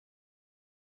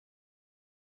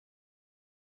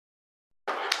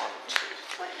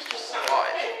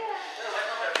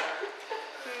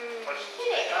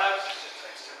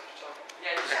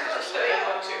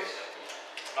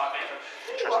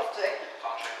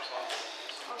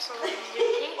some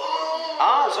Zuki.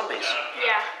 Ah, zombies.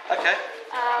 Yeah. Okay.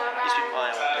 Used to be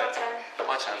my your turn.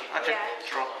 My turn. Okay. Yeah.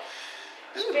 Draw.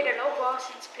 It's been a long while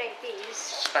since played these.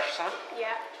 Special summon.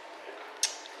 Yeah.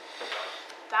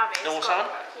 Damn it. Normal summon.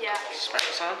 Yeah.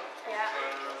 Special summon. Yeah.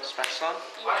 Special summon.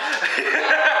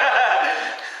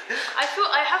 I feel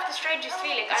I have the strangest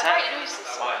feeling. I might lose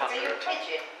this one. 100.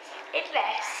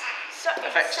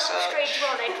 Unless it's some strange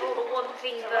one I draw the one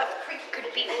thing that could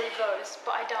beat all of those,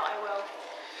 but I doubt I will.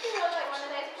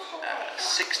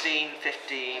 16,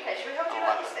 15, 11.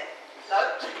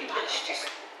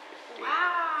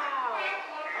 Wow.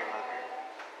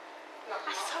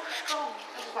 That's so strong.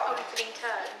 Opening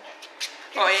turn.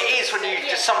 Well, it is when you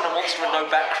just summon a monster with no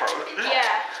back row.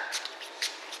 Yeah.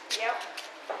 Yep.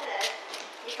 Um,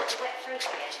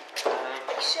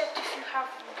 Except if you have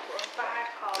a bad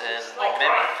card. then Like,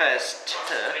 Memphis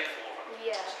turn.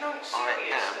 yeah.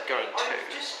 I am going to.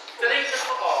 Delete the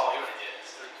oh, you're an idiot.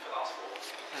 Delete the last four.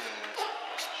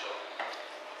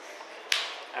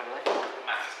 Emily.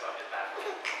 Math is like bad.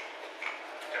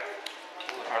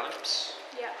 King of Paralymps.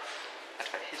 Yeah.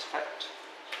 Activate his effect.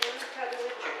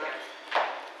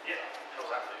 Yeah, how's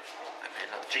that do? Okay,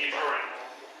 now Jigba.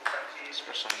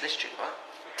 Special summon this Jigba.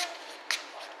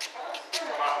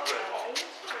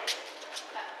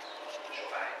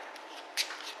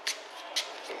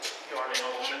 The only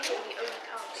card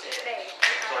that you play.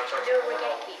 No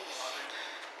Regekis.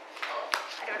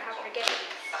 I don't have Regekis.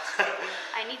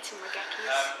 I need some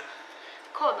Regekis.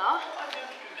 Connor.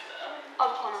 Oh,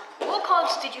 Connor. What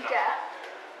cards did you get?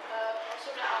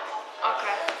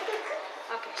 Okay.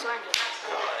 Okay, so I need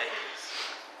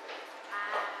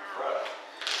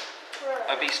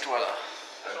A Beast Dweller.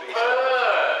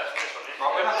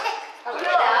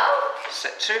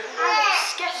 Set 2.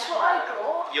 Guess what I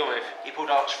got? Your move. He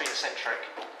pulled Archfiend Centric.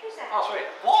 Oh, sweet.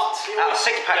 What? Out of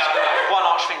 6 packs, one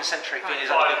Archfiend Centric being his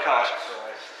only good card.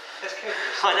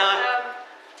 I know.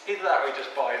 Either that or he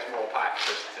just buys more packs.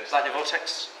 Lightning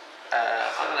Vortex.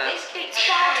 I'm gonna. It's bad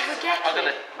Regekis. I'm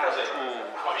gonna.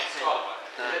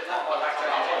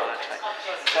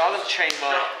 So I'm gonna chain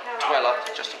my Dweller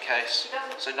just in case.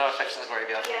 So no effects on the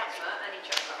graveyard. Yeah.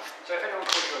 So if anyone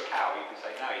calls you a cow, you can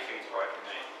say, no, he feeds right from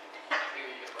me.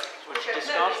 Would you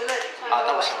discard?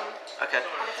 Double summon. Okay.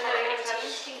 There's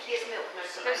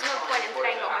no point in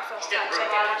playing on my first turn, so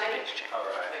I don't have any.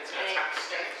 Alright.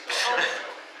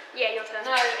 Yeah, your turn.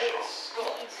 No, it's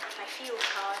my field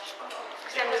card.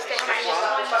 Because then this deck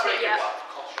yeah.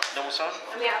 Normal summon.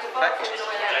 Yeah. Effect.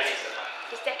 Yeah.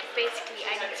 This deck is basically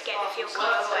I need to get the field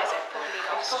card, otherwise I've probably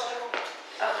lost.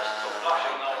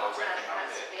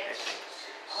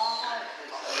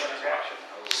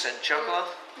 Send Juggler.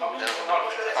 Then I'm gonna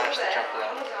banish the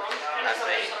Juggler. And a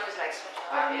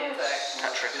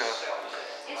Patrika.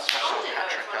 Special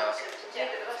Patrika.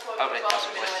 Only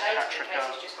doesn't win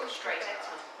Patrika.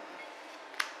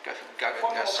 Go for Go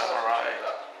Samurai.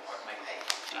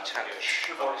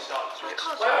 Detach. My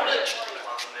cards are really cheap.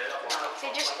 So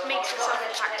it just makes the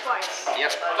summon attack twice.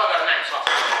 Yep.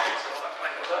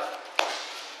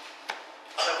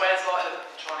 So where's like the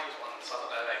Chinese ones? I don't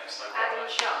know their names.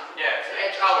 Chung.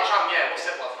 Yeah. Oh, Chung, yeah. What's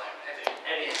that one's name?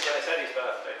 Eddie. Yeah, it's Eddie's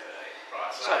birthday today.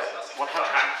 Right. So, 100.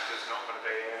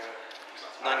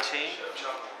 19.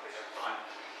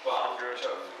 100.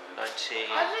 19.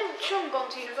 Hasn't Chung gone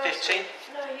to university?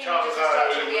 15. No, uni doesn't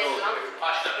start till the end of the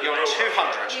month. You're on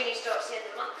 200. Uni starts the end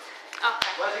of the month.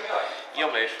 Okay. Where's it going? Your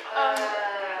move.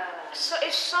 So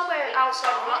it's somewhere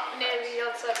outside of near the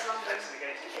other side of London.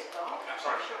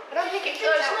 I don't think it's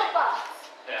not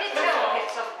Bath. It did tell me at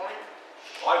some point.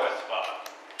 I went to Bath.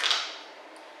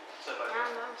 Damn,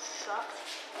 that sucks.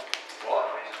 What?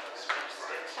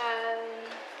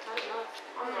 I don't know.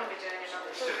 I'm going to be doing another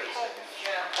two.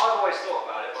 I've always thought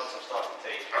about it once I've started to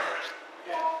teach.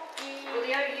 Well,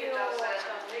 the OU does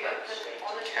reopen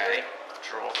on the Okay.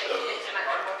 Draw.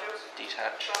 international modules.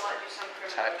 Detach. So I might do some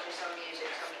Attack. criminology, some music,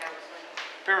 some counselling.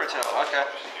 Spiritel. Okay.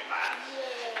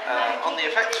 On the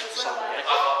effect, summon.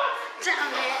 Damn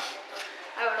it.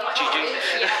 I would like GG.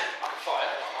 to. Yeah.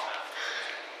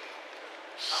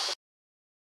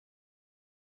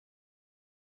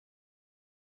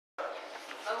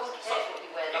 I won't care what you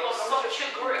wear. As long as your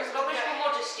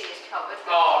modesty is covered.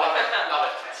 Oh, love it. Love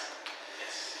it.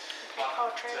 Okay,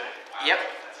 card trailer. Yep.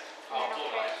 And then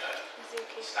I'll play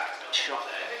Zuki. Sure.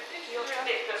 Your turn.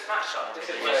 Once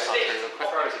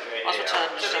per turn,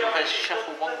 just place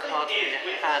shuffle one card from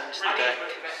your hand to the deck.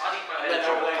 And then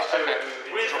draw a card. Okay.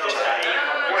 Drop turn.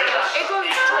 It goes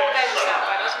draw then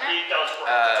standby, doesn't it?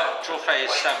 Draw phase,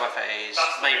 standby phase,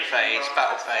 main phase,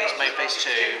 battle phase, main phase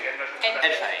 2,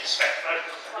 end phase.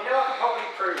 You know, I can probably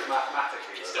prove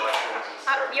mathematically that I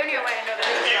You only went another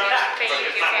thing you get.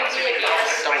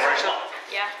 Double rotor.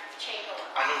 Yeah.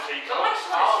 And also you can't.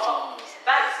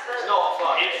 That's not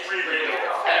fun. It's really good.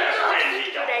 It's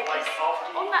really good.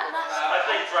 On that last. I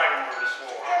played Dragon with a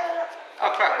Swarm.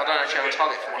 Oh crap, I don't actually have a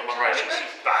target for one of my rotors.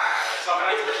 It's bad.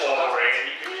 It's boring.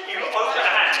 And you open a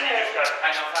hand and you just go,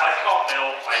 I can't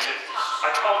mill. I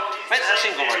can't. Wait, that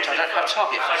single rotor, I don't have a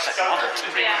target for the second one.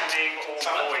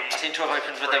 I seem to have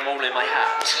opened with them all in my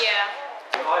hands. Yeah.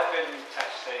 I've been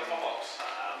testing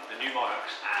the new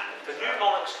Monarchs and The new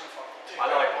Monarchs can fight. I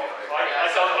like them.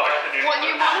 I don't like the new What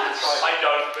new Monarchs? I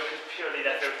don't because purely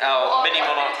they're filthy. Oh, mini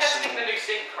monarchs Testing and the new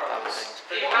synchros. other things.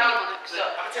 What new Monarchs?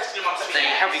 I'm testing them on They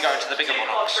help you go into the bigger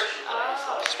monarchs.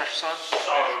 Oh. Special sign. So,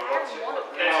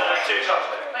 there's two shots.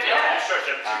 Yeah.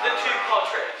 Instruction. The two-part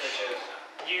trick, which is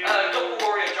you double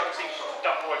warrior jump synchro.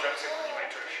 Double warrior jump synchro you make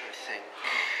trick. I think.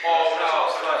 Oh no,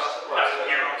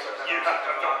 you have to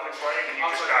have double warrior and you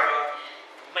just go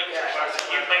matrix.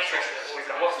 You matrix it.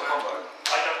 What's the combo?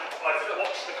 I've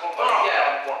watched the combo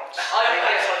done once.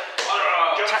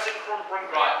 Jump synchro and bring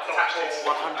back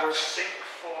double 100. sync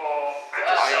for.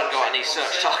 I haven't got any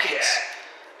search targets.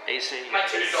 Easy.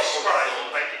 Make it spray,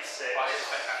 make it 6.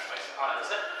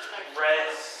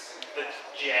 Res, the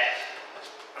jet,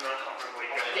 and I can't remember what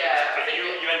you go. Yeah, but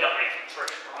you end up making 3.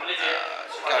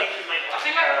 I think you make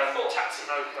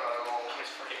Tatsunoko or Miss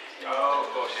Pretty. Oh,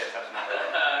 of course, yeah, that's another one.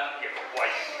 Yeah, but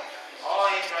wait.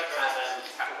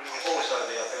 Also,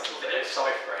 the other thing is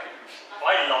Cyframe.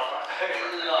 I love that. I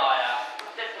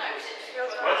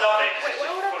love it. Wait, what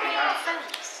would I put on the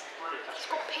fence? It's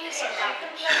got piercing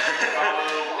damage.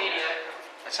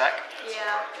 Attack.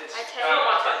 Yeah, I take. It's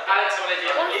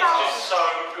just so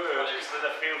good because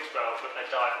they're the field spells, but they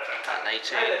die there. At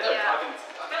 18. Yeah.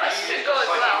 That's good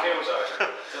as well.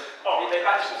 They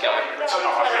managed to get it. So I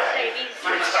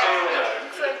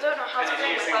don't know how to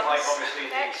play Things with like bugs. obviously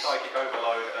the Psychic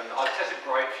Overload, and I've tested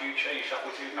Bright Future, you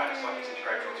shuffle 2 packs, Psychic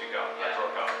Integrator or 2 cards, draw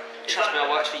a card. Trust me, I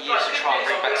worked for years to try and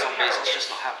bring back zombies, it's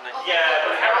just not happening. Yeah,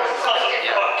 but Harold doesn't work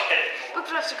anymore. Bug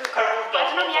Bluff's a good card. I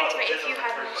can only activate if you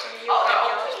have most of your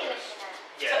graveyard.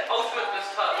 Yeah. Ultimate this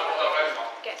turn.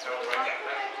 Get some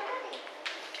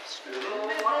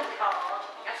One card.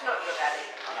 That's not good, Addy.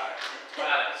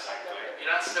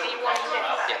 That's still You want to live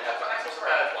that? Yeah. That was the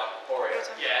third one.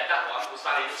 Yeah, that one was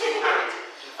valued £2.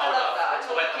 I love that. I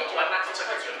told the kid you had That's massive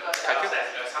a questions. Thank you.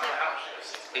 how much it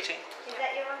is. 18. Is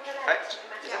that your one for that? Perfect.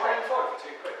 Is it 1 and 5 for 2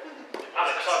 quid?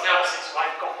 Alex,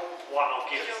 I've got one I'll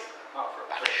give you. Oh, for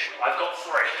a Banish. I've got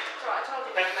 3. Right, I told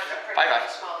you you had a Bye-bye.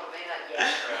 smile at me, like, yeah.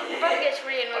 The bug gets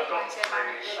really annoyed when I say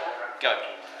vanish. Go.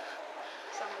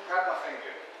 Grab my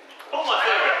finger. Oh my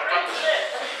favourite.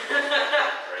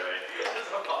 Really? This is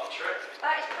a fun trick.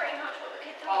 That is pretty much what the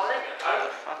kid does.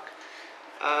 Oh, Fuck.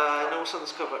 Normal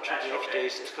summons card about trigger if you do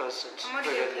this card since I'm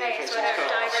trigger gonna do the play, face so of I the don't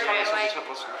card. die So straight as away. you top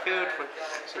loss from the field, when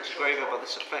sent to graveyard by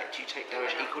this effect, you take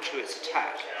damage equal to its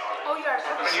attack. Oh, you're a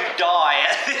You die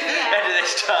at the end of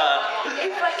this turn.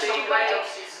 If I could do right,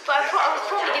 but I was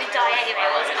probably going to die anyway,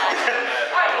 wasn't I?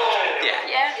 Yeah.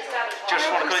 Yeah?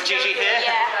 Just want to call it GG here?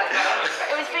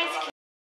 Yeah. It was basically